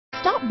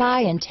Stop by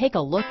and take a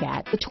look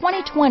at the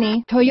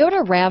 2020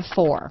 Toyota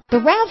RAV4. The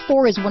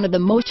RAV4 is one of the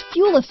most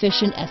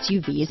fuel-efficient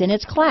SUVs in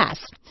its class.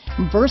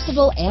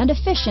 Versatile and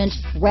efficient,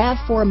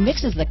 RAV4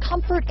 mixes the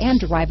comfort and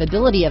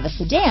drivability of a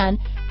sedan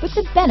with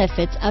the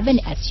benefits of an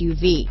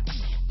SUV.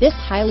 This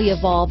highly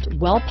evolved,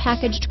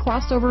 well-packaged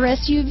crossover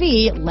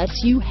SUV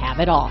lets you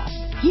have it all.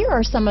 Here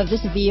are some of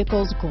this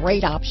vehicle's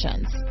great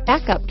options: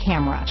 backup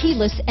camera,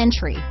 keyless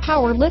entry,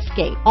 power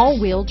liftgate,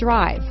 all-wheel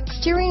drive,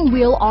 steering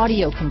wheel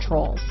audio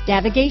controls,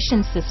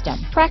 navigation system,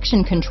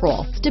 traction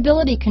control,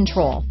 stability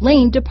control,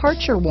 lane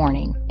departure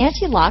warning,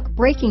 anti-lock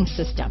braking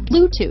system,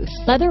 Bluetooth,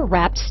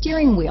 leather-wrapped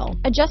steering wheel,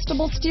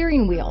 adjustable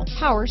steering wheel,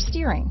 power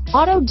steering,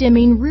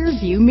 auto-dimming rear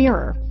view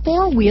mirror,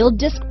 four-wheel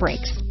disc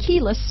brakes,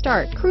 keyless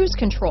start, cruise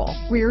control,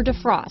 rear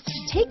defrost.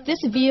 Take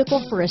this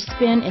vehicle for a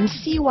spin and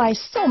see why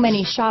so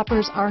many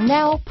shoppers are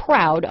now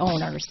proud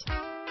owners.